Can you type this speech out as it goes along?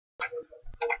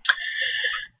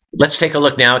Let's take a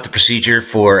look now at the procedure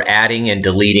for adding and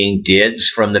deleting DIDs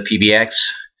from the PBX.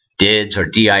 DIDs or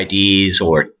DIDs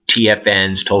or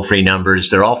TFNs, toll-free numbers,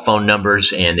 they're all phone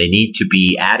numbers and they need to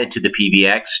be added to the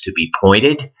PBX to be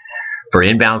pointed for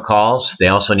inbound calls. They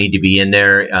also need to be in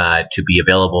there to be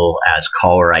available as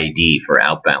caller ID for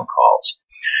outbound calls.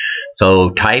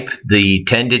 So type the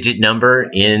 10-digit number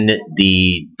in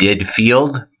the DID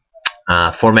field.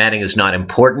 Formatting is not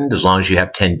important as long as you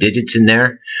have 10 digits in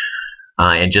there.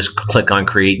 And just click on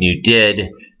Create New DID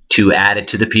to add it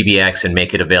to the PBX and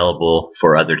make it available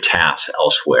for other tasks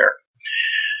elsewhere.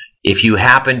 If you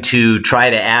happen to try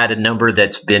to add a number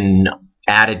that's been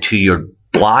added to your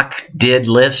block DID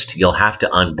list, you'll have to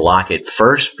unblock it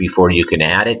first before you can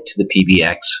add it to the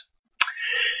PBX.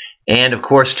 And of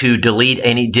course, to delete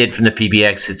any DID from the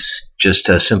PBX, it's just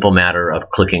a simple matter of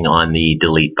clicking on the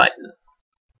delete button.